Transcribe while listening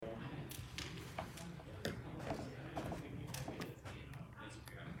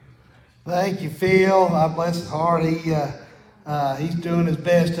Thank you, Phil. God bless his heart. He's doing his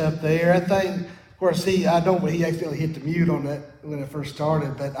best up there. I think, of course, he accidentally hit the mute on that when it first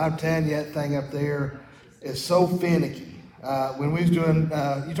started. But I'm telling you, that thing up there is so finicky. When we was doing,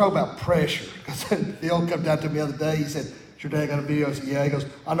 you talk about pressure. Because Phil come down to me the other day. He said, "Is your dad got a video?" I said, "Yeah." He goes,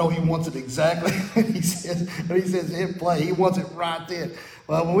 "I know he wants it exactly." He says, "Hit play." He wants it right then.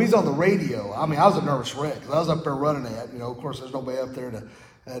 Well, when we was on the radio, I mean, I was a nervous wreck because I was up there running that. Of course, there's nobody up there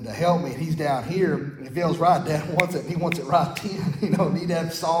to help me. And he's down here, and it feels right. Dad wants it. He wants it right then. Need to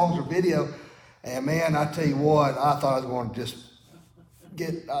have songs or video. And man, I tell you what, I thought I was going to just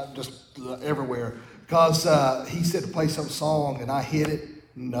get everywhere because he said to play some song, and I hit it,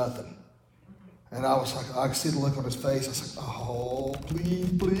 nothing. And I was like, I could see the look on his face. I was like, "Oh, please,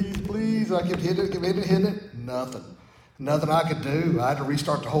 please, please!" I kept hitting it, nothing. Nothing I could do. I had to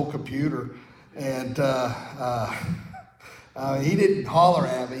restart the whole computer, and he didn't holler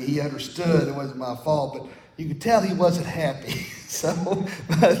at me. He understood it wasn't my fault, but you could tell he wasn't happy.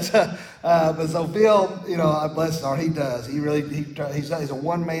 But so Phil, bless his heart, he does. He's a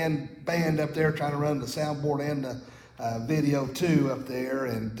one-man band up there trying to run the soundboard and the video too up there,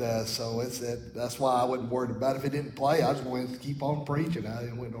 and so that's why I wasn't worried about it. If it didn't play, I just wanted to keep on preaching. I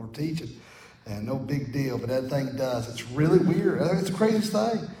didn't want to teaching, and no big deal. But that thing does. It's really weird. It's the craziest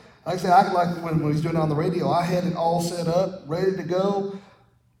thing. Like I said, when he's doing it on the radio, I had it all set up, ready to go,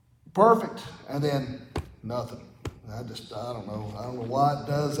 perfect, and then nothing. I don't know. I don't know why it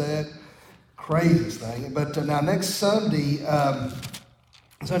does that. Craziest thing. But now next Sunday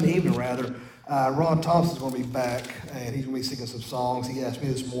evening rather, Ron Thompson's going to be back, and he's going to be singing some songs. He asked me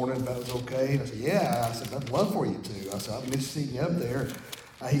this morning if that was okay, and I said, "Yeah." I said, "I'd love for you to." I said, "I've missed seeing you up there."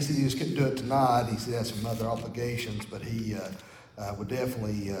 He said he just couldn't do it tonight. He said he had some other obligations, but he would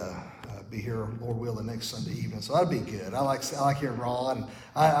definitely be here, Lord willing, next Sunday evening. So that'd be good. I like hearing Ron.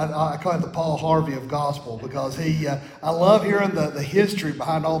 I call him the Paul Harvey of gospel because I love hearing the history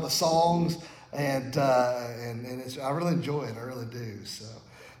behind all the songs, and I really enjoy it. I really do.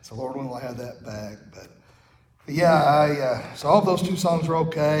 So Lord willing, I'll have that back. But yeah, so all of those two songs are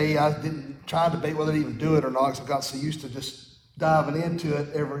okay. I didn't try to debate whether to even do it or not because I got so used to just diving into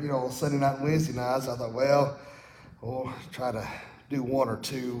it every Sunday night and Wednesday nights. I thought, well, we'll try to do one or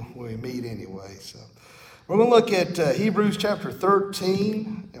two when we meet anyway. So we're going to look at Hebrews chapter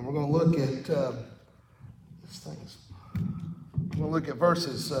 13, and we're going to look at we're going to look at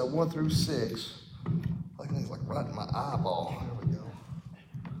verses 1 through 6. I think it's like right in my eyeball. There we go.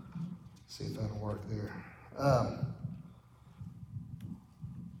 See if that'll work there.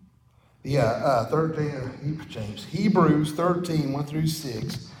 13, James. Hebrews 13, 1 through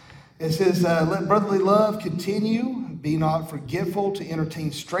 6. It says, "Let brotherly love continue. Be not forgetful to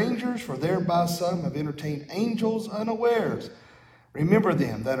entertain strangers, for thereby some have entertained angels unawares. Remember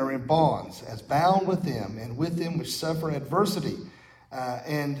them that are in bonds, as bound with them, and with them which suffer adversity.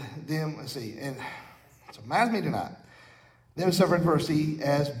 And so reminds me tonight. Them who suffer adversity,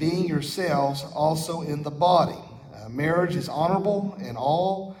 as being yourselves also in the body. Marriage is honorable in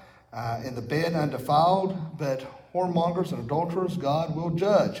all, in the bed undefiled, but whoremongers and adulterers God will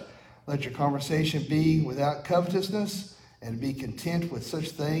judge. Let your conversation be without covetousness, and be content with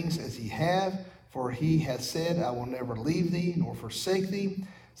such things as ye have. For he hath said, I will never leave thee nor forsake thee,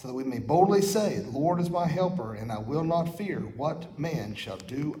 so that we may boldly say, The Lord is my helper, and I will not fear what man shall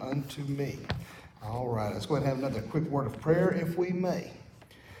do unto me." All right, let's go ahead and have another quick word of prayer, if we may.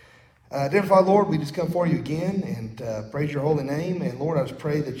 Dear Father, Lord, we just come for you again and praise your holy name. And Lord, I just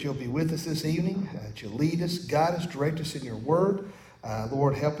pray that you'll be with us this evening, that you'll lead us, guide us, direct us in your word.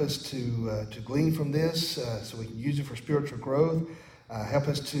 Lord, help us to glean from this so we can use it for spiritual growth. Help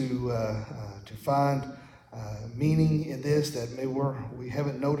us to find meaning in this that maybe we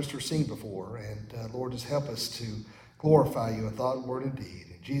haven't noticed or seen before. And Lord, just help us to glorify you in thought, word, and deed.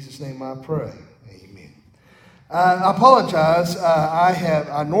 In Jesus' name I pray. Amen. I apologize.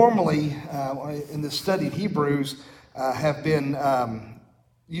 I normally, in the study of Hebrews, have been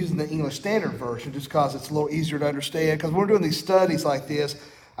using the English Standard Version just because it's a little easier to understand. Because when we're doing these studies like this,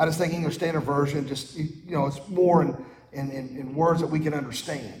 I just think English Standard Version it's more in words that we can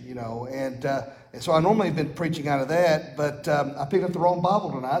understand, and so I normally have been preaching out of that, but I picked up the wrong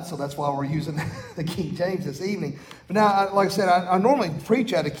Bible tonight, so that's why we're using the King James this evening. But now, like I said, I normally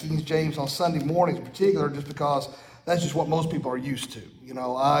preach out of King James on Sunday mornings in particular, just because that's just what most people are used to.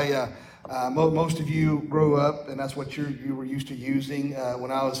 Most of you grew up, and that's what you were used to using.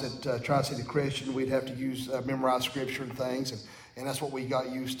 When I was at Tri-City Christian, we'd have to use memorize scripture and things, and that's what we got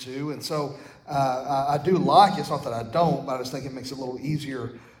used to. And so I do like it. It's not that I don't, but I just think it makes it a little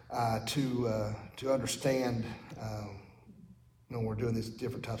easier to understand we're doing these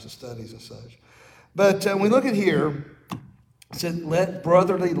different types of studies and such. But when we look at here, it said, let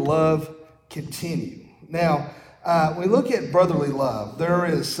brotherly love continue. Now, when we look at brotherly love,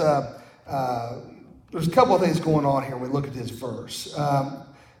 there's a couple of things going on here when we look at this verse.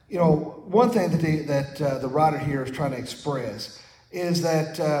 One thing that the writer here is trying to express is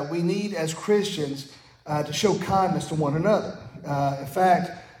that we need, as Christians, to show kindness to one another. In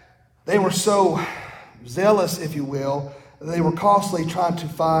fact, they were so zealous, if you will, they were constantly trying to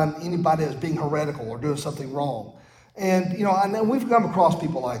find anybody that's being heretical or doing something wrong. And, I know we've come across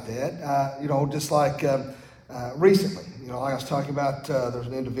people like that, just like recently. Like I was talking about, there's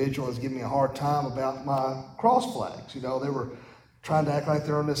an individual that's giving me a hard time about my cross flags. They were trying to act like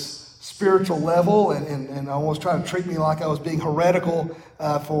they're on this spiritual level and almost trying to treat me like I was being heretical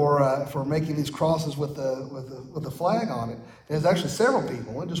for making these crosses with the flag on it. And there's actually several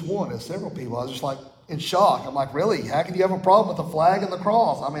people, not just one, there's several people. I was just like in shock. I'm like, really? How can you have a problem with the flag and the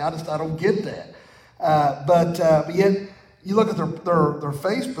cross? I mean, I don't get that. But yet you look at their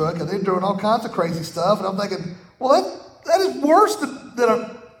Facebook and they're doing all kinds of crazy stuff, and I'm thinking, well, that is worse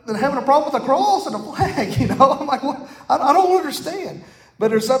than having a problem with a cross and a flag. I'm like, what? I don't understand. But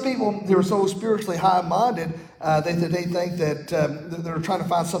there's some people who are so spiritually high-minded they think that they're trying to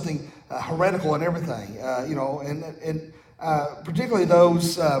find something heretical in everything. And particularly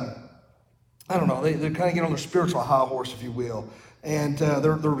those, they're kind of get on their spiritual high horse, if you will. And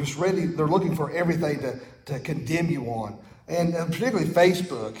they're just ready. They're looking for everything to condemn you on, and particularly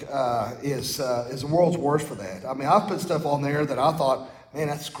Facebook is the world's worst for that. I mean, I've put stuff on there that I thought, man,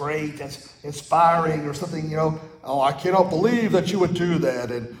 that's great, that's inspiring, or something. Oh, I cannot believe that you would do that,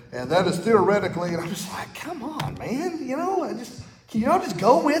 and that is theoretically. And I'm just like, come on, man, can you not just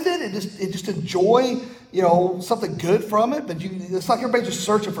go with it and just enjoy something good from it? But it's like everybody's just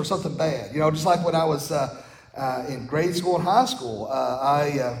searching for something bad. Just like when I was in grade school and high school,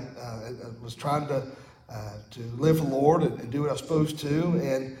 I was trying to live for the Lord and do what I was supposed to.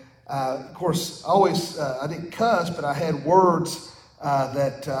 And of course, I didn't cuss, but I had words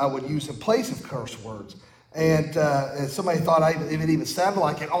that I would use in place of curse words. And somebody thought it even sounded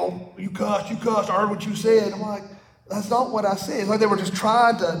like it. Oh, you cussed, I heard what you said. I'm like, that's not what I said. It's like they were just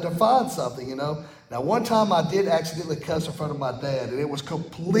trying to find something, Now, one time I did accidentally cuss in front of my dad, and it was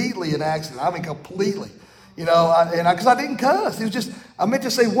completely an accident. I mean, completely. Because I didn't cuss. It was just, I meant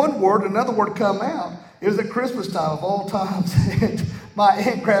to say one word, another word come out. It was at Christmas time of all times. And my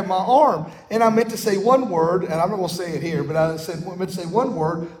aunt grabbed my arm, and I meant to say one word, and I'm not going to say it here, but I meant to say one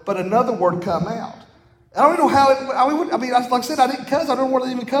word, but another word come out. I don't even know how like I said, I didn't cuss. I don't know where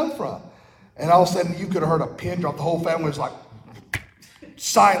it even come from. And all of a sudden, you could have heard a pin drop. The whole family was like,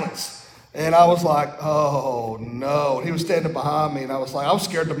 silence. And I was like, oh, no. And he was standing behind me, and I was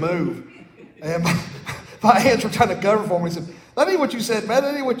scared to move. And my hands were trying to cover for me. He said, that ain't what you said, man.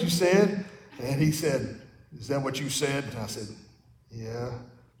 That ain't what you said. And he said, is that what you said? And I said, yeah.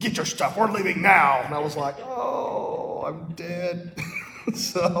 Get your stuff. We're leaving now. And I was like, oh, I'm dead.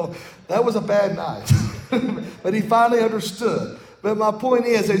 So that was a bad night. But he finally understood. But my point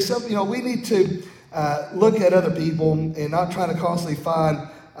is, there's something, we need to look at other people and not try to constantly find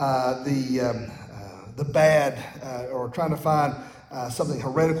the bad or trying to find something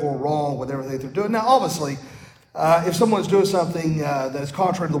heretical or wrong with everything they're doing. Now, obviously, if someone's doing something that is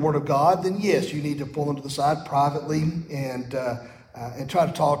contrary to the Word of God, then yes, you need to pull them to the side privately and try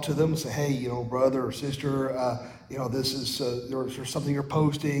to talk to them and say, hey, brother or sister, this is there's something you're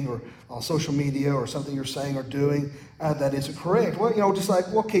posting or on social media or something you're saying or doing that isn't correct. Well, just like,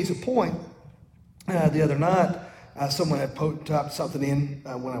 case in point, the other night, someone had typed something in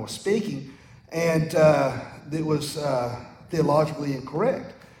when I was speaking, and it was theologically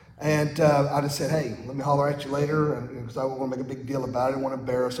incorrect. And I just said, hey, let me holler at you later, because I don't want to make a big deal about it. I don't want to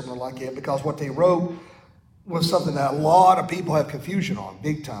embarrass someone like that, because what they wrote was something that a lot of people have confusion on,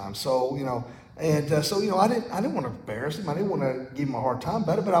 big time. So, I didn't want to embarrass him. I didn't want to give him a hard time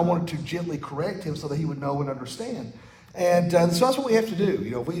about it, but I wanted to gently correct him so that he would know and understand. And so that's what we have to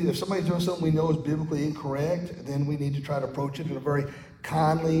do. If somebody's doing something we know is biblically incorrect, then we need to try to approach it in a very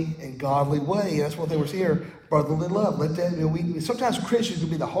kindly and godly way. And that's what they was here, brotherly love. Sometimes Christians can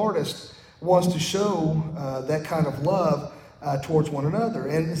be the hardest ones to show that kind of love towards one another.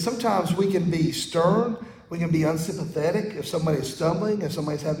 And sometimes we can be stern. We can be unsympathetic. If somebody's stumbling, if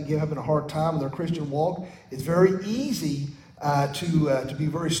somebody's having a hard time in their Christian walk, it's very easy to be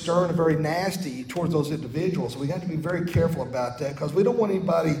very stern and very nasty towards those individuals. We have to be very careful about that, because we don't want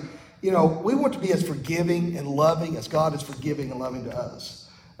anybody, we want to be as forgiving and loving as God is forgiving and loving to us.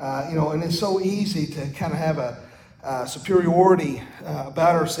 And it's so easy to kind of have superiority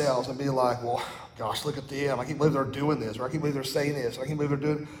about ourselves and be like, well, gosh, look at them. I can't believe they're doing this, or I can't believe they're saying this, or I can't believe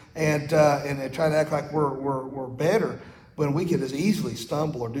they're doing, and try to act like we're better when we could as easily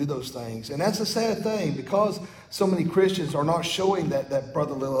stumble or do those things. And that's a sad thing, because so many Christians are not showing that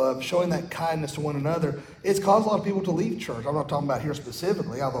brotherly love, showing that kindness to one another. It's caused a lot of people to leave church. I'm not talking about here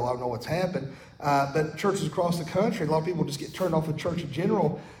specifically, although I know what's happened. But churches across the country, a lot of people just get turned off of church in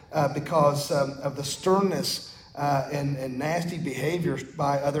general because of the sternness and nasty behaviors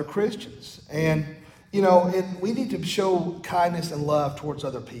by other Christians. And, you know, we need to show kindness and love towards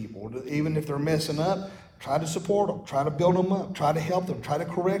other people. Even if they're messing up, try to support them, try to build them up, try to help them, try to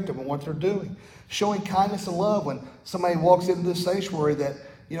correct them in what they're doing. Showing kindness and love when somebody walks into this sanctuary that,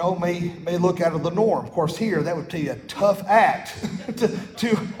 you know, may look out of the norm. Of course, here, that would be a tough act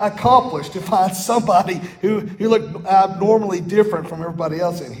to accomplish, to find somebody who looked abnormally different from everybody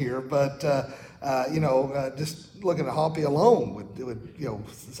else in here. But, just looking at Hoppy alone would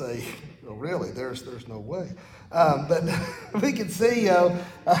say, oh, really, there's no way. But we can see,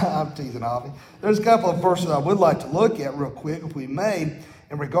 I'm teasing Hoppy. There's a couple of verses I would like to look at real quick, if we may,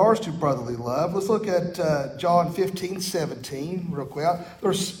 in regards to brotherly love. Let's look at John 15:17 real quick.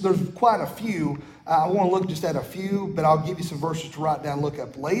 There's quite a few. I want to look just at a few, but I'll give you some verses to write down and look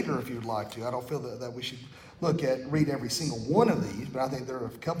up later if you'd like to. I don't feel that we should read every single one of these, but I think there are a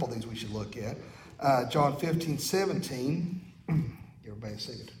couple of these we should look at. John 15:17. Everybody a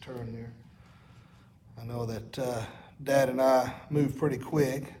second to turn there. I know that Dad and I move pretty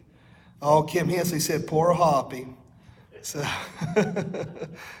quick. Oh, Kim Hensley said, poor Hoppy. So,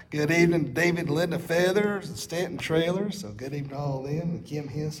 good evening, David and Linda Feathers and Stanton Trailers. So, good evening to all of them and Kim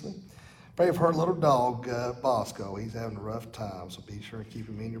Hensley. Pray for her little dog, Bosco. He's having a rough time, so be sure to keep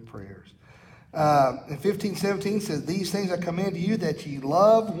him in your prayers. And 15:17 says, these things I command to you, that ye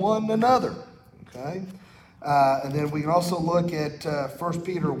love one another. Okay? And then we can also look at 1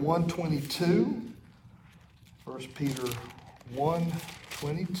 Peter 1:22. 1 Peter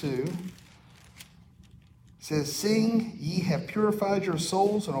 1:22 says, seeing ye have purified your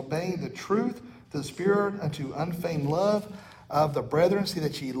souls in obeying the truth to the Spirit unto unfeigned love of the brethren, see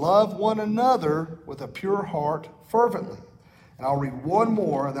that ye love one another with a pure heart fervently. And I'll read one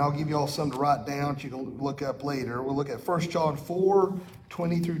more, and then I'll give you all some to write down that you can look up later. We'll look at 1 John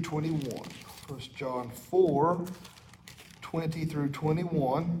 4:20 through 21. 1 John 4:20 through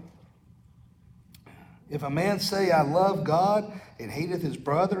 21. If a man say, I love God, and hateth his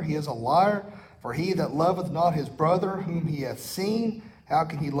brother, he is a liar. For he that loveth not his brother whom he hath seen, how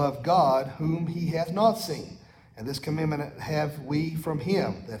can he love God whom he hath not seen? And this commandment have we from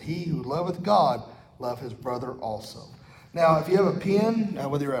him, that he who loveth God love his brother also. Now, if you have a pen,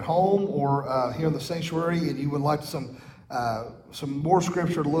 whether you're at home or here in the sanctuary, and you would like some more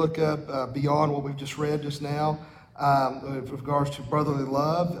scripture to look up beyond what we've just read just now, with regards to brotherly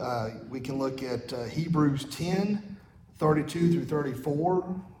love, we can look at Hebrews 10:32 through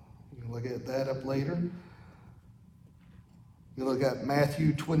 34. You can look at that up later. You look at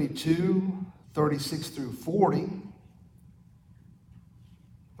Matthew 22:36 through 40.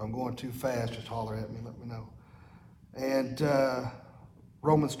 If I'm going too fast, just holler at me, let me know. And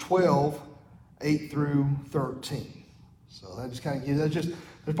Romans 12:8 through 13. So that just kind of gives,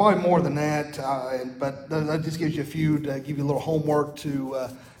 there's probably more than that, but that just gives you a few, to give you a little homework to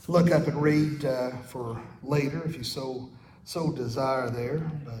look up and read for later, if you so desire there.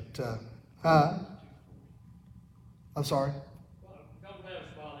 But, I'm sorry.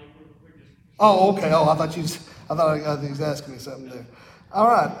 Oh, okay. Oh, I thought he was asking me something there. All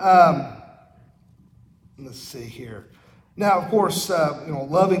right. Let's see here. Now, of course,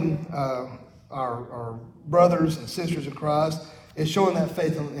 loving our brothers and sisters in Christ is showing that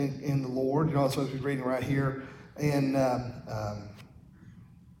faith in the Lord. You know, that's what we're reading right here in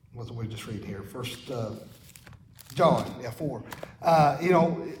what's we just reading here? First John, 4.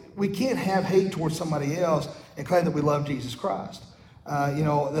 We can't have hate towards somebody else and claim that we love Jesus Christ.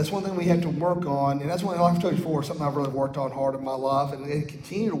 That's one thing we have to work on, and that's one thing I've told you before, something I've really worked on hard in my life and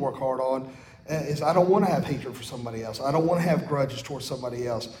continue to work hard on, is I don't want to have hatred for somebody else. I don't want to have grudges towards somebody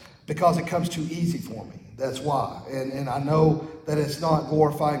else because it comes too easy for me. That's why. And I know that it's not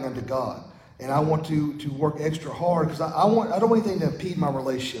glorifying unto God. And I want to work extra hard because I don't want anything to impede my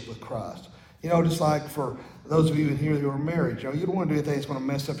relationship with Christ. Just like for those of you in here who are married, you don't want to do anything that's going to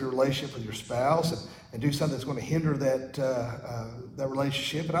mess up your relationship with your spouse and do something that's going to hinder that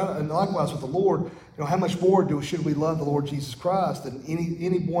relationship. And likewise with the Lord, how much more should we love the Lord Jesus Christ than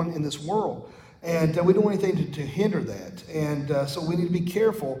anyone in this world? And we don't want anything to hinder that. And so we need to be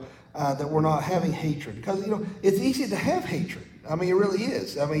careful that we're not having hatred. Because, it's easy to have hatred. I mean, it really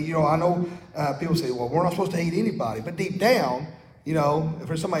is. I mean, I know people say, well, we're not supposed to hate anybody. But deep down, if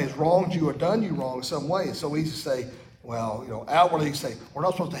there's somebody has wronged you or done you wrong in some way, it's so easy to say, well, outwardly you say, we're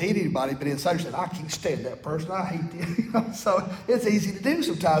not supposed to hate anybody, but inside you say, I can't stand that person, I hate them. So it's easy to do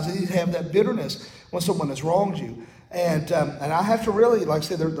sometimes. It's easy to have that bitterness when someone has wronged you. And I have to really, like I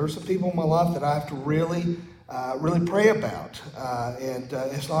said, there's some people in my life that I have to really pray about. And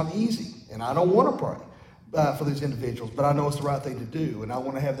it's not easy. And I don't want to pray for these individuals, but I know it's the right thing to do. And I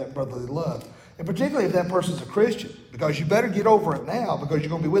want to have that brotherly love. And particularly if that person's a Christian, because you better get over it now, because you're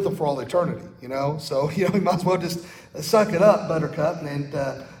going to be with them for all eternity, So, you might as well just suck it up, buttercup, and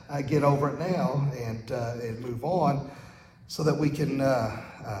get over it now and move on so that we can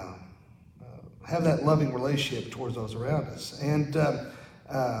have that loving relationship towards those around us. And,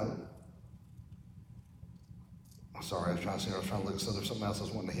 sorry, I was trying to look, so there's something else I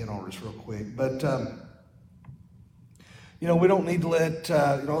was wanting to hit on just real quick. But, we don't need to let,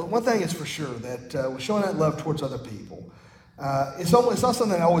 one thing is for sure, that we're showing that love towards other people. It's not something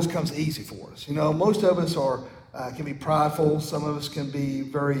that always comes easy for us. Most of us can be prideful. Some of us can be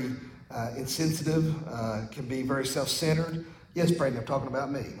very insensitive, can be very self-centered. Yes, Brandon, I'm talking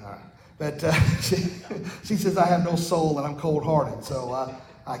about me. All right. But she says I have no soul and I'm cold-hearted, so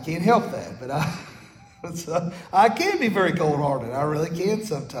I can't help that. But I can be very cold-hearted. I really can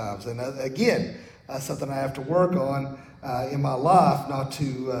sometimes. And again, that's something I have to work on in my life, not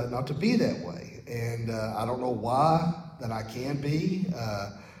to be that way. And I don't know why that I can be.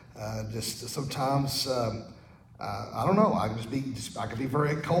 Just sometimes I don't know. I can be a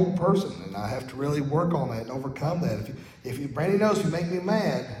very cold person, and I have to really work on that and overcome that. If Brandy knows if you make me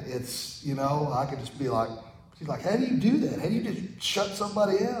mad, it's I could just be like, she's like, how do you do that? How do you just shut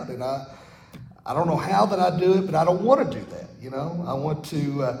somebody out? And I don't know how that I do it, but I don't want to do that. I want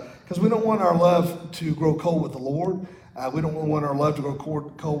to because we don't want our love to grow cold with the Lord. We don't want our love to grow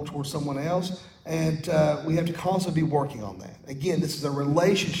cold towards someone else, and we have to constantly be working on that. Again, this is a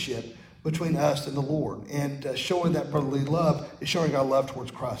relationship between us and the Lord, and showing that brotherly love is showing our love towards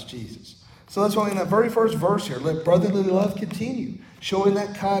Christ Jesus. So that's why in that very first verse here, let brotherly love continue, showing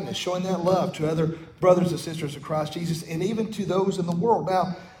that kindness, showing that love to other brothers and sisters of Christ Jesus, and even to those in the world.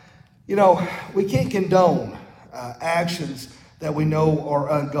 Now, we can't condone actions that we know are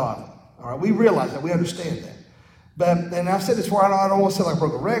ungodly. All right, we realize that, we understand that. But, and I've said this before, I don't want to sound like I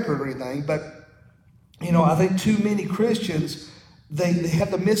broke a record or anything, but, I think too many Christians, they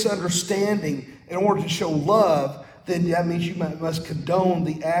have the misunderstanding in order to show love, then that means you must condone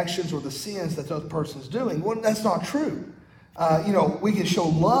the actions or the sins that that person's doing. Well, that's not true. We can show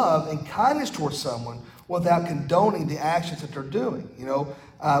love and kindness towards someone without condoning the actions that they're doing.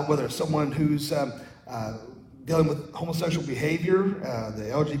 Whether it's someone who's dealing with homosexual behavior,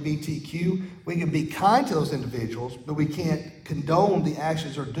 the LGBTQ, we can be kind to those individuals, but we can't condone the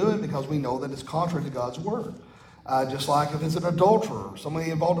actions they're doing because we know that it's contrary to God's word. Just like if it's an adulterer, or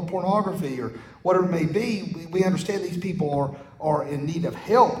somebody involved in pornography, or whatever it may be, we understand these people are in need of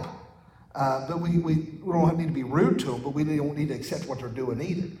help, but we don't need to be rude to them, but we don't need to accept what they're doing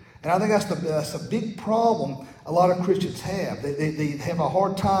either. And I think that's the big problem a lot of Christians have. They have a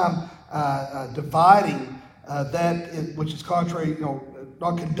hard time dividing that which is contrary,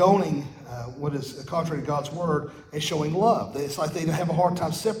 not condoning what is contrary to God's word and showing love. It's like they have a hard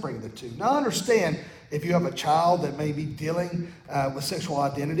time separating the two. Now, I understand if you have a child that may be dealing with sexual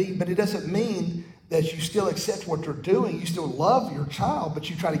identity, but it doesn't mean that you still accept what they're doing. You still love your child, but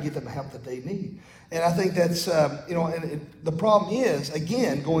you try to get them the help that they need. And I think that's, and the problem is,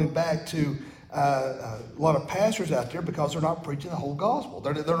 again, going back to a lot of pastors out there, because they're not preaching the whole gospel.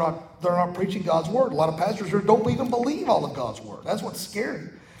 They're not preaching God's word. A lot of pastors don't even believe all of God's word. That's what's scary.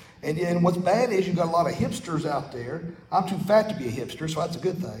 And what's bad is you've got a lot of hipsters out there. I'm too fat to be a hipster, so that's a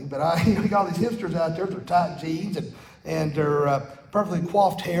good thing. But you got all these hipsters out there with their tight jeans and their perfectly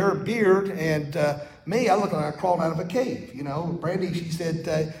coiffed hair, beard, and me, I look like I crawled out of a cave. Brandy, she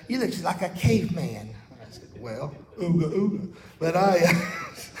said, you look like a caveman. I said, well, ooga ooga.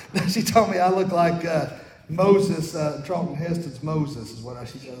 But she told me I look like Moses, Charlton Heston's Moses is what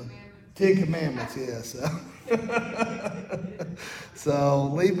she said. 10 Commandments, yes.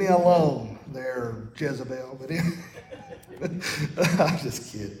 So leave me alone there, Jezebel. But I'm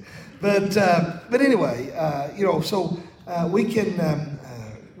just kidding. But anyway, so we can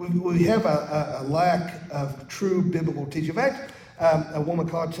we have a lack of true biblical teaching. In fact, a woman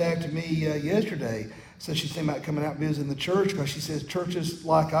contacted me yesterday. Said she's thinking about coming out and visiting the church because she says churches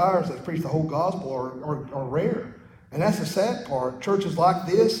like ours that preach the whole gospel are rare. And that's the sad part. Churches like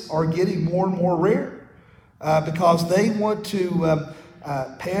this are getting more and more rare because they want to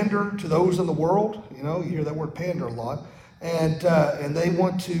pander to those in the world. You hear that word pander a lot. And they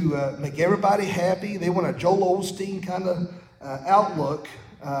want to make everybody happy. They want a Joel Osteen kind of outlook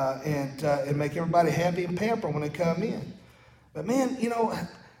and make everybody happy and pamper when they come in. But man,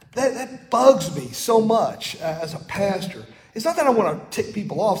 that bugs me so much as a pastor. It's not that I want to tick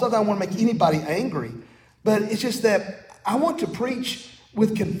people off. It's not that I want to make anybody angry. But it's just that I want to preach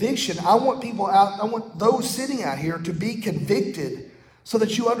with conviction. I want people out, I want those sitting out here to be convicted so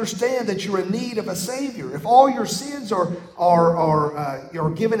that you understand that you're in need of a Savior. If all your sins are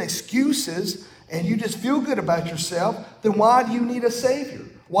you're given excuses and you just feel good about yourself, then why do you need a Savior?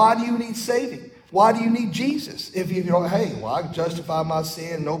 Why do you need saving? Why do you need Jesus? If you go, hey, well, I can justify my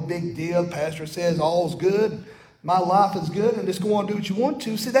sin, no big deal. The pastor says all's good, my life is good, and just go on and do what you want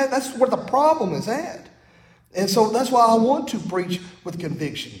to. See, that's where the problem is at. And so that's why I want to preach with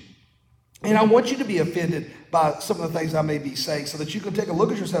conviction. And I want you to be offended by some of the things I may be saying so that you can take a look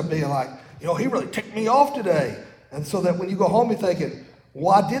at yourself being like, he really ticked me off today. And so that when you go home, you're thinking,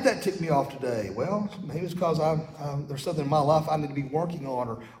 why did that tick me off today? Well, maybe it's because there's something in my life I need to be working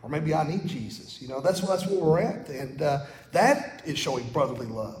on, or maybe I need Jesus. That's where we're at. And that is showing brotherly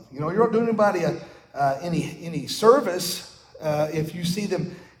love. You're not doing anybody any service if you see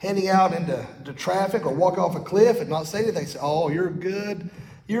them heading out into traffic or walk off a cliff and not say anything. Say, oh, you're good.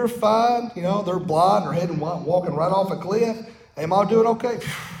 You're fine. They're blind or walking right off a cliff. Am I doing okay?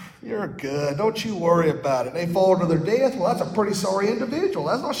 You're good. Don't you worry about it. They fall to their death. Well, that's a pretty sorry individual.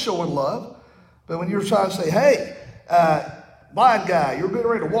 That's not showing love. But when you're trying to say, hey, blind guy, you're getting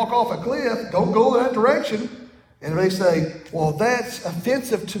ready to walk off a cliff. Don't go in that direction. And they say, well, that's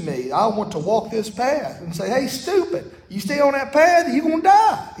offensive to me. I want to walk this path. And say, hey, stupid, you stay on that path, you're going to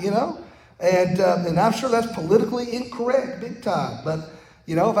die, And I'm sure that's politically incorrect, big time. But,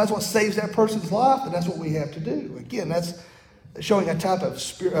 if that's what saves that person's life, then that's what we have to do. Again, that's showing a type of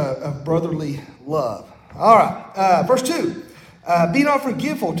brotherly love. All right, verse 2. Be not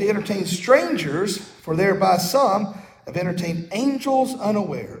forgetful to entertain strangers, for thereby some have entertained angels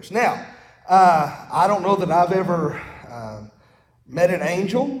unawares. Now, I don't know that I've ever met an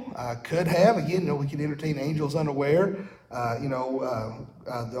angel. I could have. Again, we can entertain angels unaware.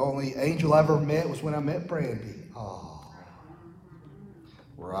 The only angel I ever met was when I met Brandy. Oh,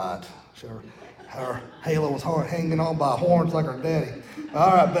 right. Sure. Her halo was hanging on by horns like her daddy.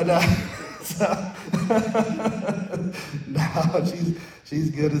 All right, but no, she's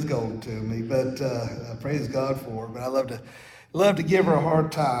good as gold to me. But praise God for her. But I love to give her a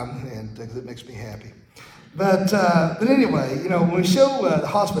hard time, and because it makes me happy. But anyway, when we show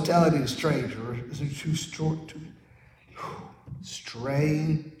hospitality to strangers.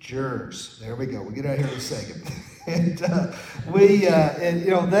 There we go. We'll get out here in a second. And that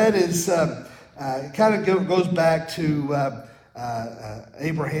is kind of goes back to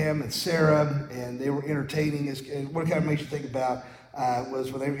Abraham and Sarah, and they were entertaining. What it kind of makes you think about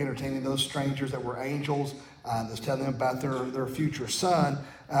was when they were entertaining those strangers that were angels. That's telling them about their future son.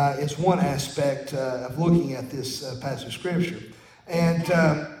 It's one aspect of looking at this passage of scripture, and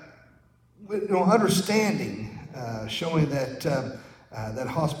understanding, showing that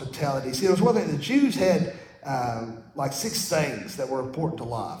hospitality. See, it was one thing. The Jews had like 6 things that were important to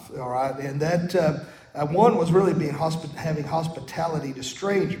life. All right, and that one was really having hospitality to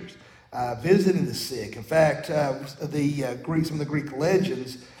strangers, visiting the sick. In fact, some of the Greek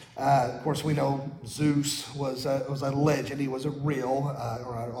legends. Of course, we know Zeus was a legend. He wasn't real,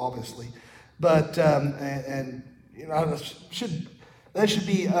 obviously, but that should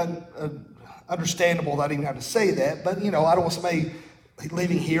be understandable. That I even have to say that, but I don't want somebody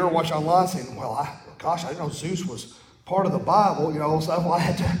leaving here or watching online saying, "Well, I didn't know Zeus was part of the Bible." So I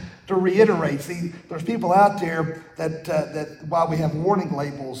had to reiterate. See, there's people out there that while we have warning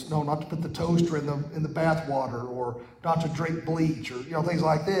labels, not to put the toaster in the bath water, or not to drink bleach, or things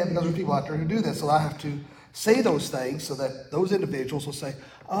like that, because there's people out there who do that. So I have to say those things so that those individuals will say,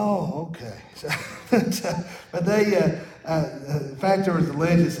 "Oh, okay." But they, in fact, there was a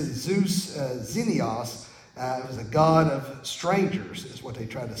legend that says Zeus Xenios was a god of strangers, is what they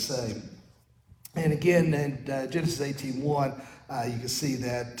try to say. And again, in Genesis 18:1, you can see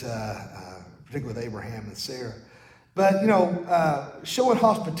that, particularly with Abraham and Sarah. But, showing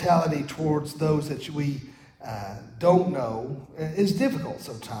hospitality towards those that we don't know is difficult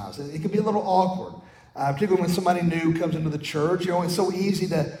sometimes. It can be a little awkward, particularly when somebody new comes into the church. It's so easy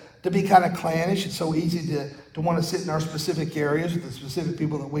to be kind of clannish. It's so easy to want to sit in our specific areas with the specific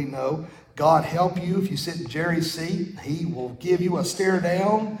people that we know. God help you if you sit in Jerry's seat. He will give you a stare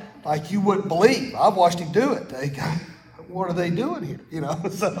down like you wouldn't believe. I've watched him do it. What are they doing here?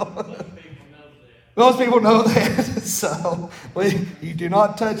 So. Most people know that. So you do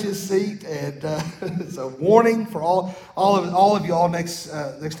not touch his seat, and it's a warning for all of y'all. Next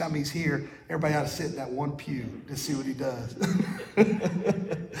time he's here, everybody ought to sit in that one pew to see what he does.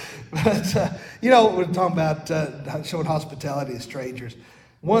 But we're talking about showing hospitality to strangers.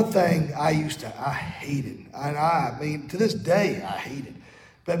 One thing I hated, and I mean to this day I hate it.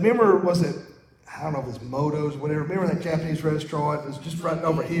 But remember, I don't know if it was Moto's, whatever. Remember that Japanese restaurant? It was just right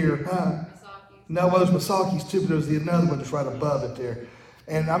over here. No, well, it was Masaki's too, but there was another one just right above it there.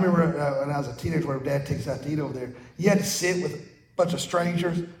 And I remember when I was a teenager, where Dad takes us out to eat over there, you had to sit with a bunch of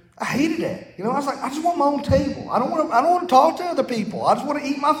strangers. I hated that. I was like, I just want my own table. I don't want to talk to other people. I just want to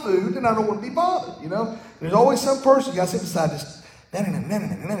eat my food, and I don't want to be bothered. There's always some person you got to sit beside this, And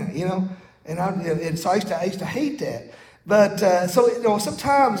so I used to hate that. But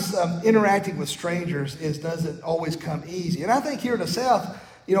sometimes interacting with strangers doesn't always come easy. And I think here in the South,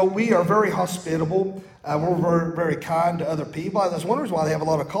 we are very hospitable. We're very, very kind to other people. That's one reason why they have a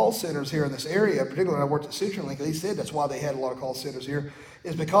lot of call centers here in this area. Particularly when I worked at CenturyLink, they said that's why they had a lot of call centers here,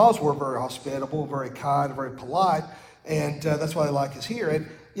 is because we're very hospitable, very kind, very polite, and that's why they like us here. And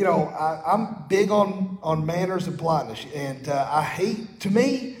I'm big on manners and politeness, and I hate,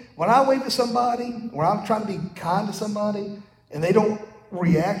 when I wave at somebody, when I'm trying to be kind to somebody, and they don't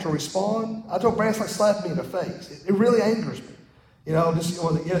react or respond, I told Brad, it's like slapping me in the face. It really angers me.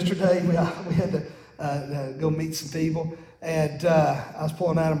 Yesterday we had to go meet some people, and I was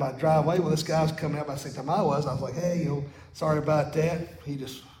pulling out of my driveway. Well, this guy was coming up by the same time I was. I was like, hey, sorry about that. He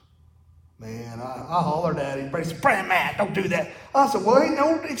just, man, I hollered at him. He said, Brad, Matt, don't do that. I said, well, ain't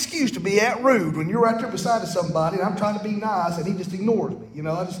no excuse to be that rude when you're right there beside somebody, and I'm trying to be nice, and he just ignores me.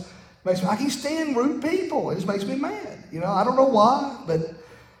 I can't stand rude people. It just makes me mad. I don't know why, but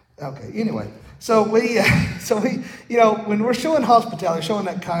okay. Anyway. So we, when we're showing hospitality, showing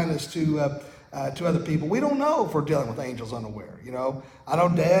that kindness to other people, we don't know if we're dealing with angels unaware. I know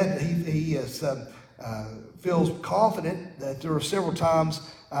Dad, he feels confident that there are several times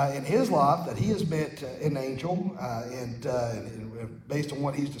in his life that he has met an angel, and based on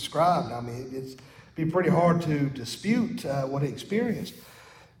what he's described, it'd be pretty hard to dispute what he experienced.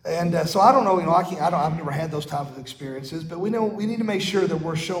 And so I don't know, I've never had those types of experiences, but we know we need to make sure that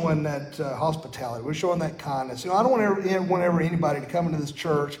we're showing that hospitality, we're showing that kindness. I don't want anybody to come into this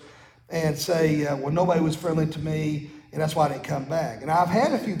church and say, well, nobody was friendly to me, and that's why I didn't come back. And I've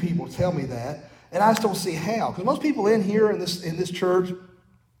had a few people tell me that, and I just don't see how, because most people in here in this church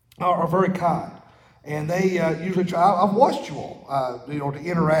are very kind. And they usually try. I've watched you all, to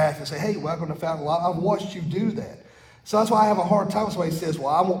interact and say, hey, welcome to Fountain of Life. I've watched you do that. So that's why I have a hard time when somebody says, well,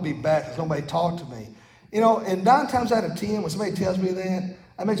 I won't be back because nobody talked to me. And 9 times out of 10, when somebody tells me that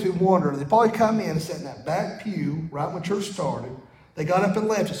makes me wonder. They probably come in and sat in that back pew right when church started. They got up and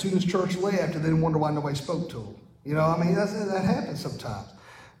left as soon as church left, and then wonder why nobody spoke to them. That happens sometimes.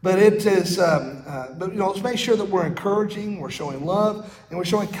 But it is, let's make sure that we're encouraging, we're showing love, and we're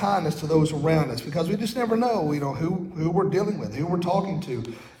showing kindness to those around us, because we just never know, who we're dealing with, who we're talking to,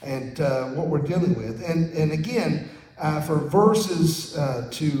 and what we're dealing with. And again, for verses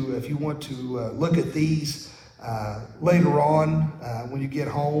if you want to look at these later on when you get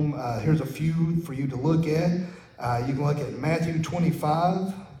home, here's a few for you to look at. You can look at Matthew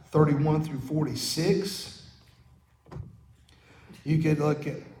 25, 31 through 46. You could look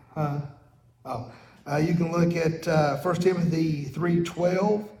at, you can look at 1 Timothy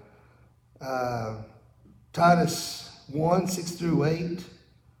 3:12, Titus 1, 6 through 8,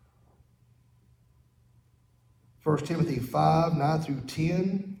 1 Timothy 5, 9 through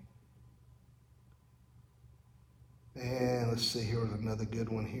 10. And let's see, here was another good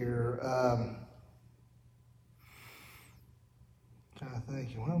one here. Trying to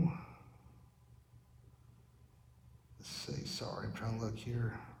think, let's see, sorry, I'm trying to look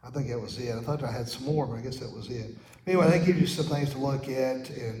here. I think that was it. I thought I had some more, but I guess that was it. Anyway, that gives you some things to look at,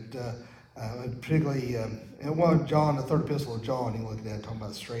 and particularly, John, the third epistle of John, you look at talking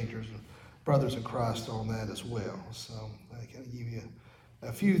about strangers and brothers in Christ on that as well. So I can give you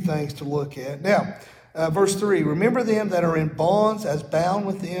a few things to look at. Now, verse 3, remember them that are in bonds as bound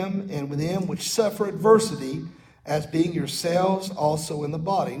with them, and with them which suffer adversity, as being yourselves also in the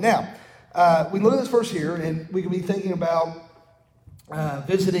body. Now, we look at this verse here, and we can be thinking about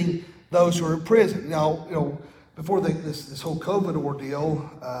visiting those who are in prison. Now, before this whole COVID ordeal,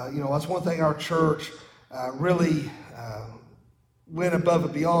 that's one thing our church really went above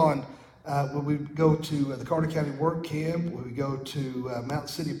and beyond. When we go to the Carter County Work Camp, when we go to Mountain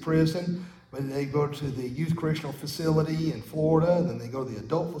City Prison, when they go to the Youth Correctional Facility in Florida, then they go to the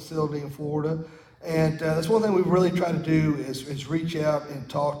Adult Facility in Florida. And that's one thing we really try to do is reach out and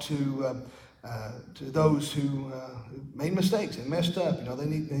talk to to those who made mistakes and messed up. They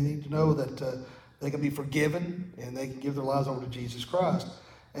need to know that they can be forgiven and they can give their lives over to Jesus Christ.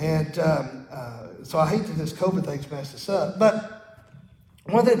 And so I hate that this COVID thing's messed us up. But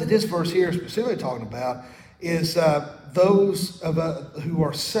one thing that this verse here is specifically talking about is those who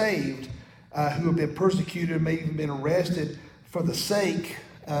are saved, who have been persecuted, may even been arrested for the sake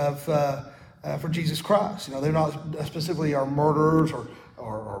of for Jesus Christ. They're not specifically our murderers or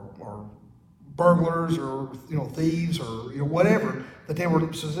burglars or thieves or whatever, that they were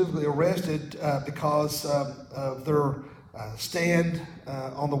specifically arrested because of their stand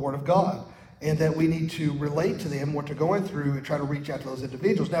on the Word of God, and that we need to relate to them what they're going through and try to reach out to those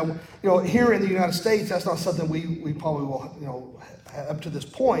individuals. Now, here in the United States, that's not something we probably will, up to this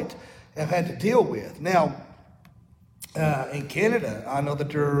point, have had to deal with. Now, in Canada, I know that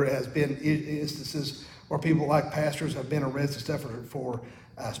there has been instances where people like pastors have been arrested and stuff for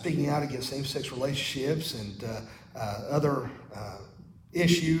speaking out against same-sex relationships and other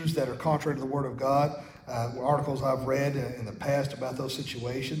issues that are contrary to the Word of God. Articles I've read in the past about those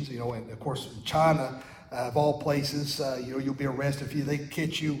situations, and of course in China, of all places, you'll be arrested if they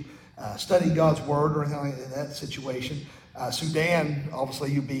catch you studying God's Word or anything like that situation. Sudan,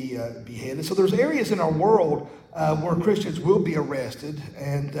 obviously, you'll be beheaded. So there's areas in our world where Christians will be arrested,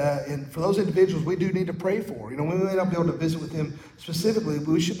 and for those individuals, we do need to pray for. We may not be able to visit with them specifically, but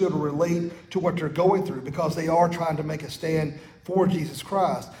we should be able to relate to what they're going through because they are trying to make a stand for Jesus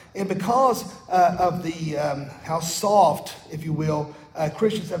Christ. And because of the how soft, if you will,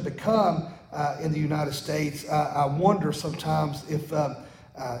 Christians have become in the United States, I wonder sometimes if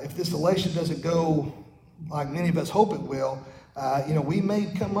this election doesn't go like many of us hope it will, we may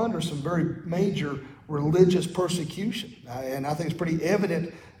come under some very major religious persecution. And I think it's pretty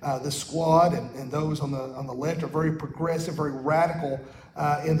evident the squad and those on the left are very progressive, very radical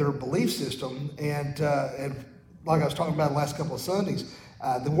in their belief system. And like I was talking about the last couple of Sundays,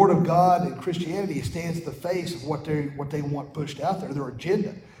 the Word of God and Christianity stands in the face of what they want pushed out there, their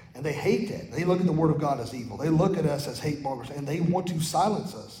agenda. And they hate that. They look at the Word of God as evil. They look at us as hate mongers, and they want to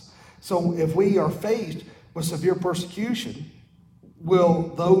silence us. So if we are faced with severe persecution,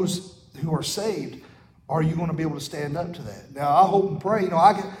 will those who are saved, are you going to be able to stand up to that? Now, I hope and pray.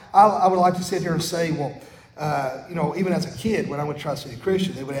 I would like to sit here and say, well, even as a kid, when I went to Tri City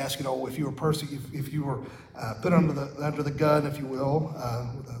Christian, they would ask, if you were if you were put under the gun, if you will,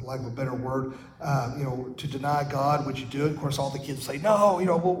 with lack of a better word, to deny God, would you do it? Of course, all the kids would say, no,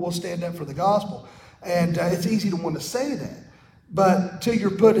 we'll stand up for the gospel. And it's easy to want to say that. But till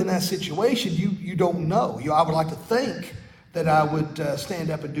you're put in that situation, you don't know. I would like to think that I would stand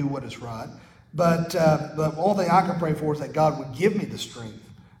up and do what is right. But the only thing I can pray for is that God would give me the strength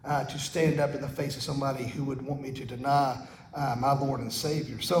to stand up in the face of somebody who would want me to deny my Lord and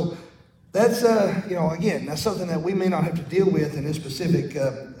Savior. So that's, again, that's something that we may not have to deal with in this specific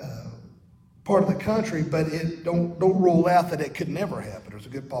part of the country, but don't rule out that it could never happen. There's a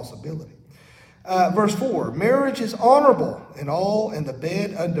good possibility. Verse 4, marriage is honorable in all, and the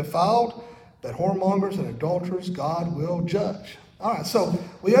bed undefiled, but whoremongers and adulterers God will judge. All right, so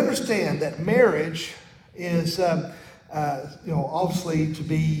we understand that marriage is, obviously to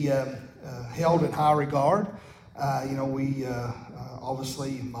be held in high regard.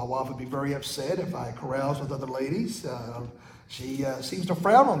 Obviously, my wife would be very upset if I carouse with other ladies. She seems to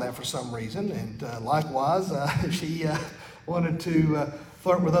frown on that for some reason, and likewise, if she wanted to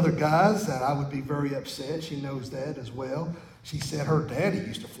flirt with other guys, and I would be very upset. She knows that as well. She said her daddy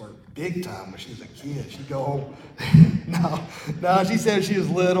used to flirt big time when she was a kid. She'd go home. No, she said she was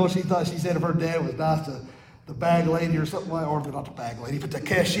little. She said if her dad was nice to the bag lady or something like, or not the bag lady, but the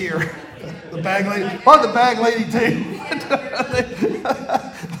cashier, the bag lady, or the bag lady too.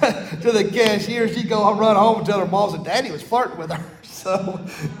 To the cashier, she'd go run home and tell her mom and daddy was flirting with her. So,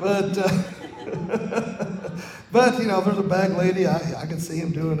 but if there's a bag lady, I can see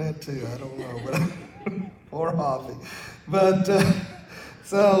him doing that too. I don't know, but or Hoppy. But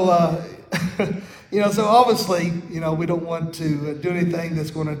so obviously, we don't want to do anything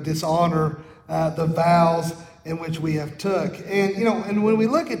that's going to dishonor the vows in which we have took. And and when we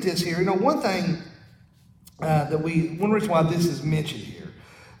look at this here, one thing one reason why this is mentioned here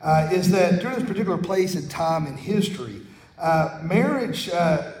is that during this particular place and time in history, marriage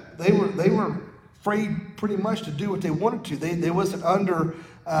they were free pretty much to do what they wanted to. They wasn't under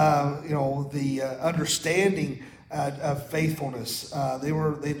the understanding of faithfulness.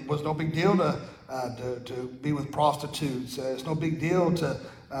 It was no big deal to be with prostitutes. It's no big deal to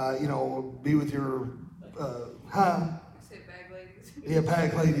be with your I said bag ladies. Yeah,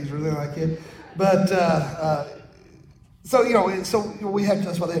 bag ladies, really like it. But So, we have to,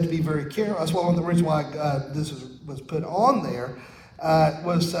 that's why they have to be very careful. That's one of the reasons why this was put on there,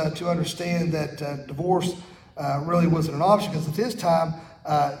 was to understand that divorce really wasn't an option, because at this time,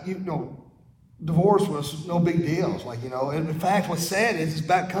 divorce was no big deal. It's like, and in fact, what's sad is it's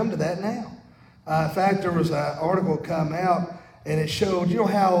about come to that now. In fact, there was an article come out, and it showed,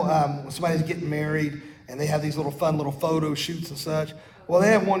 how when somebody's getting married and they have these fun little photo shoots and such. Well, they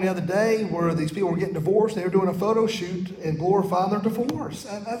had one the other day where these people were getting divorced. They were doing a photo shoot and glorifying their divorce.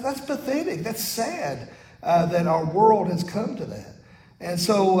 That's pathetic. That's sad that our world has come to that. And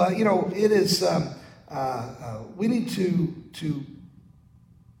so, it is, we need to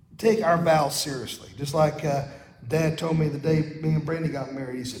take our vows seriously. Just like Dad told me the day me and Brandy got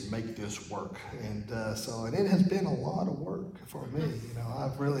married, he said, make this work. And and it has been a lot of work for me.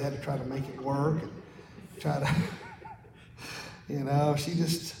 I've really had to try to make it work and try to, she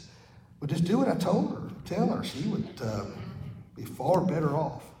just would just do what I tell her. She would be far better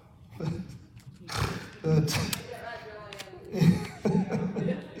off. But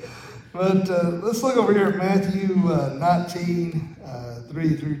let's look over here at Matthew 19,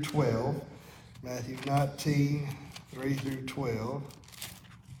 3 through 12. Matthew 19, 3 through 12.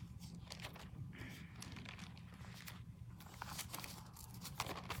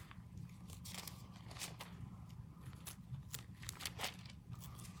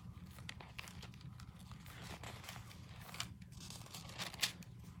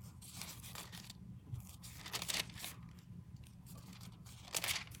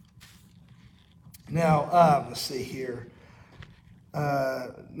 Now, let's see here.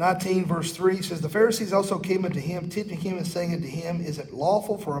 19 verse 3 says, the Pharisees also came unto him, tempting him and saying unto him, is it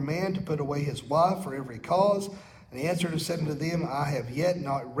lawful for a man to put away his wife for every cause? And he answered and said unto them, I have yet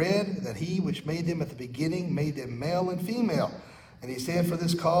not read that he which made them at the beginning made them male and female. And he said, for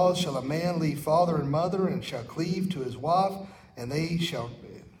this cause shall a man leave father and mother, and shall cleave to his wife, and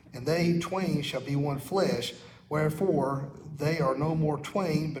they twain shall be one flesh. Wherefore they are no more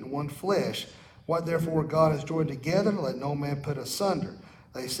twain, but one flesh. What therefore God has joined together, let no man put asunder.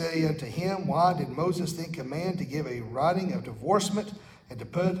 They say unto him, why did Moses then command to give a writing of divorcement, and to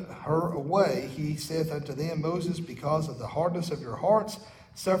put her away? He saith unto them, Moses, because of the hardness of your hearts,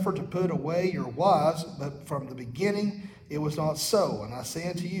 suffered to put away your wives, but from the beginning it was not so. And I say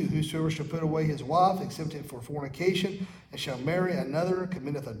unto you, whosoever shall put away his wife, except it for fornication, and shall marry another,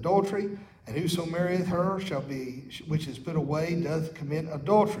 committeth adultery. And whoso marrieth her shall be, which is put away, doth commit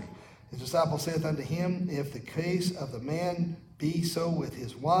adultery. His disciple saith unto him, if the case of the man be so with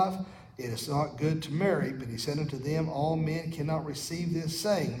his wife, it is not good to marry. But he said unto them, all men cannot receive this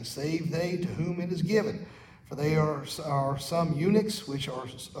saying, save they to whom it is given. For they are some eunuchs which are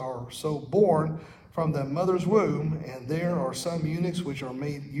so born from the mother's womb, and there are some eunuchs which are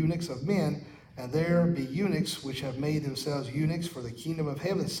made eunuchs of men, and there be eunuchs which have made themselves eunuchs for the kingdom of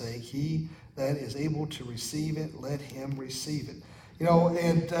heaven's sake. He that is able to receive it, let him receive it.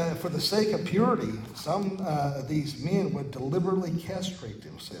 And for the sake of purity, some of these men would deliberately castrate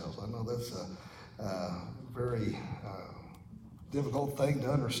themselves. I know that's a very difficult thing to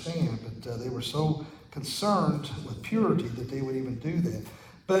understand, but they were so concerned with purity that they would even do that.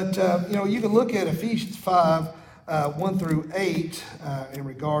 But, you can look at Ephesians 5, 1 through 8 in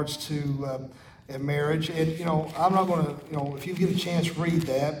regards to marriage. And, I'm not going to, if you get a chance, read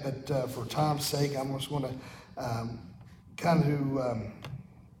that. But for time's sake, I'm just going to kind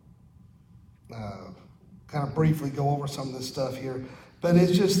of briefly go over some of this stuff here. But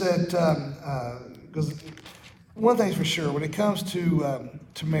it's just that, because one thing's for sure, when it comes to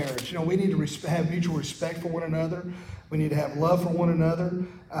marriage, we need to have mutual respect for one another. We need to have love for one another.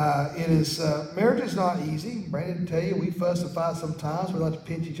 Marriage is not easy. Brandon can tell you, we fuss and fight sometimes. We like to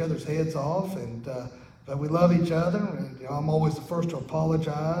pinch each other's heads off, but we love each other. And I'm always the first to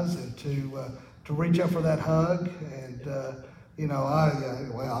apologize and to reach out for that hug. And I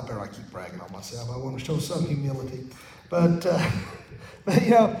better keep bragging on myself. I want to show some humility, but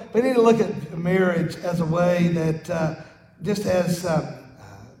we need to look at marriage as a way that just as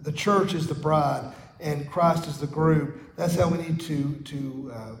the church is the bride and Christ is the groom, that's how we need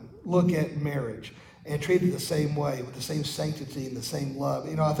to look at marriage and treat it the same way, with the same sanctity and the same love.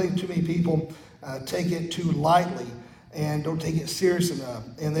 I think too many people take it too lightly and don't take it serious enough,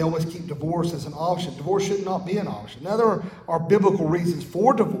 and they always keep divorce as an option. Divorce should not be an option. Now, there are biblical reasons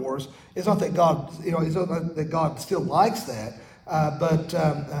for divorce. It's not that it's not that God still likes that, but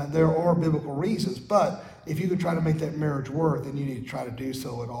there are biblical reasons. But if you can try to make that marriage work, then you need to try to do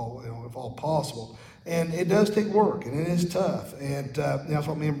so at all, if all possible. And it does take work, and it is tough. And that's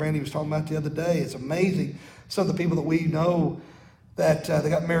what me and Brandy was talking about the other day. It's amazing some of the people that we know that they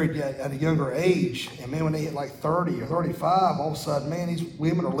got married at a younger age, and man, when they hit like 30 or 35, all of a sudden, man, these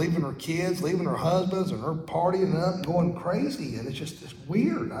women are leaving their kids, leaving their husbands, and they're partying up and going crazy, and it's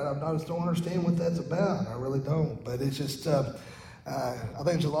weird. I just don't understand what that's about. I really don't. But it's just, I think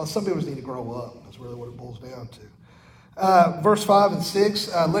there's a lot. Some people just need to grow up. That's really what it boils down to. Verse 5 and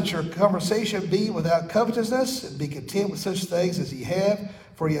 6, let your conversation be without covetousness, and be content with such things as ye have,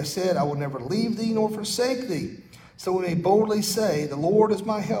 for ye have said, I will never leave thee nor forsake thee. So we may boldly say, the Lord is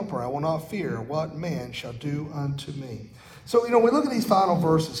my helper, I will not fear what man shall do unto me. So, we look at these final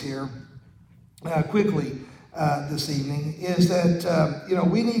verses here quickly this evening, is that,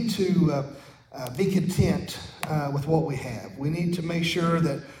 we need to be content with what we have. We need to make sure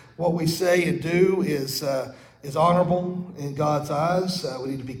that what we say and do is honorable in God's eyes. We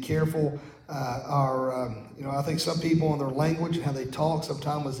need to be careful. I think some people in their language and how they talk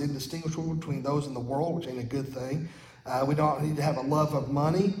sometimes is indistinguishable between those in the world, which ain't a good thing. We don't need to have a love of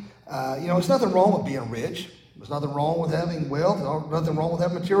money. There's nothing wrong with being rich. There's nothing wrong with having wealth. There's nothing wrong with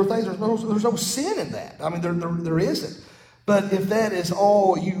having material things. There's no sin in that. I mean, there isn't. But if that is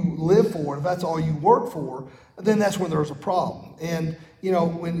all you live for, if that's all you work for, then that's when there's a problem. And,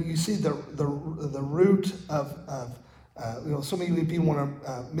 when you see the root of so many people want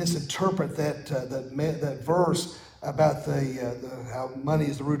to misinterpret that verse about how money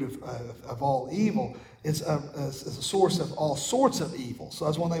is the root of all evil. It's a source of all sorts of evil. So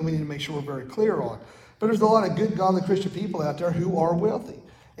that's one thing we need to make sure we're very clear on. But there's a lot of good, godly Christian people out there who are wealthy.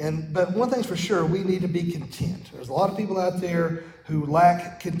 But one thing's for sure, we need to be content. There's a lot of people out there who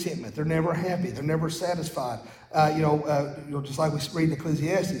lack contentment. They're never happy. They're never satisfied. Just like we read in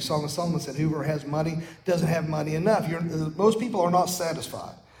Ecclesiastes, Song of Solomon said, whoever has money doesn't have money enough. Most people are not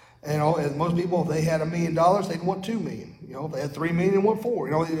satisfied. And most people, if they had $1 million, they'd want $2 million. If they had $3 million, they'd want $4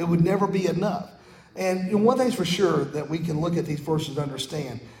 million. It would never be enough. And one thing's for sure that we can look at these verses and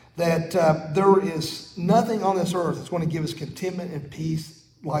understand that there is nothing on this earth that's going to give us contentment and peace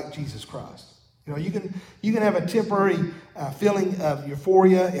like Jesus Christ. You can have a temporary feeling of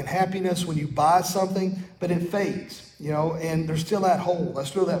euphoria and happiness when you buy something, but it fades, and there's still that hole, there's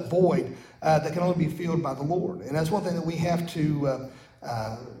still that void that can only be filled by the Lord. And that's one thing that we have to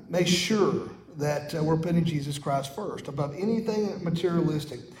make sure that we're putting Jesus Christ first above anything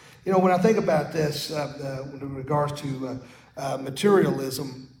materialistic. When I think about this in regards to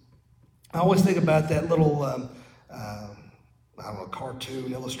materialism, I always think about that little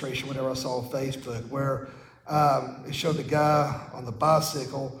cartoon, illustration, whatever I saw on Facebook, where it showed the guy on the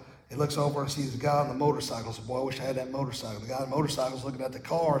bicycle. He looks over and sees the guy on the motorcycle. Says, boy, I wish I had that motorcycle. The guy on the motorcycle is looking at the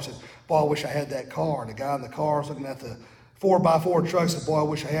car. Says, boy, I wish I had that car. And the guy in the car is looking at the 4x4 truck. Says, boy, I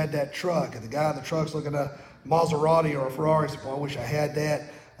wish I had that truck. And the guy in the truck's looking at a Maserati or a Ferrari. Says, boy, I wish I had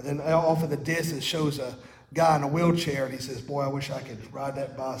that. And then off in the distance shows a guy in a wheelchair. And he says, boy, I wish I could ride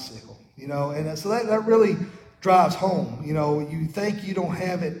that bicycle. And so that really drives home. You think you don't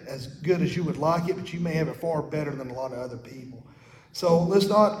have it as good as you would like it, but you may have it far better than a lot of other people. So let's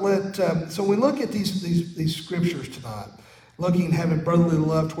not let. So we look at these scriptures tonight, looking and having brotherly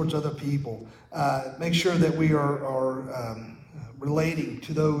love towards other people. Make sure that we are relating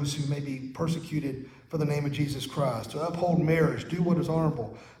to those who may be persecuted for the name of Jesus Christ. To uphold marriage, do what is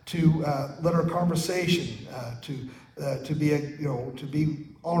honorable. To let our conversation to be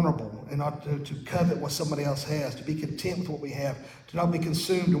honorable and not to covet what somebody else has, to be content with what we have, to not be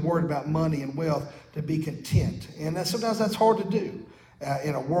consumed and worried about money and wealth, to be content. And sometimes that's hard to do.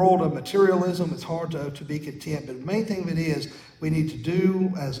 In a world of materialism, it's hard to be content. But the main thing of it is we need to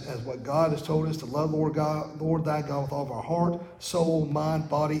do as what God has told us, to love Lord thy God with all of our heart, soul, mind,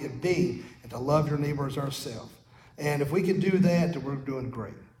 body, and being, and to love your neighbor as ourselves. And if we can do that, then we're doing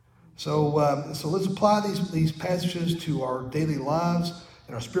great. So let's apply these passages to our daily lives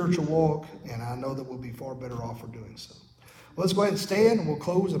and our spiritual walk, and I know that we'll be far better off for doing so. Well, let's go ahead and stand, and we'll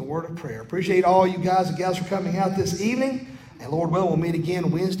close in a word of prayer. Appreciate all you guys and gals for coming out this evening, and Lord willing, we'll meet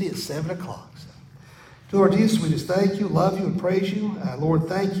again Wednesday at 7 o'clock. So, Lord Jesus, we just thank you, love you, and praise you. Lord,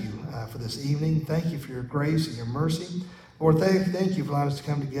 thank you for this evening. Thank you for your grace and your mercy. Lord, thank you for allowing us to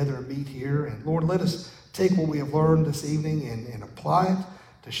come together and meet here. And Lord, let us take what we have learned this evening and apply it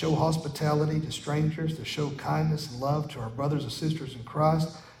to show hospitality to strangers, to show kindness and love to our brothers and sisters in Christ,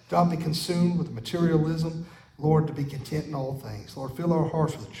 to not be consumed with materialism, Lord, to be content in all things. Lord, fill our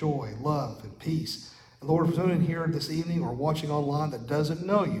hearts with joy, love, and peace. And Lord, if someone here this evening or watching online that doesn't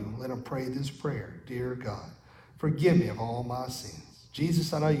know you, let them pray this prayer. Dear God, forgive me of all my sins.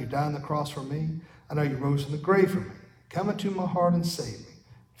 Jesus, I know you died on the cross for me. I know you rose from the grave for me. Come into my heart and save me.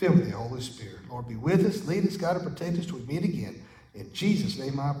 Fill me with the Holy Spirit. Lord, be with us, lead us, guide, and protect us till we meet again. In Jesus'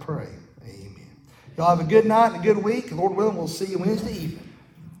 name I pray. Amen. Y'all have a good night and a good week. Lord willing, we'll see you Wednesday evening.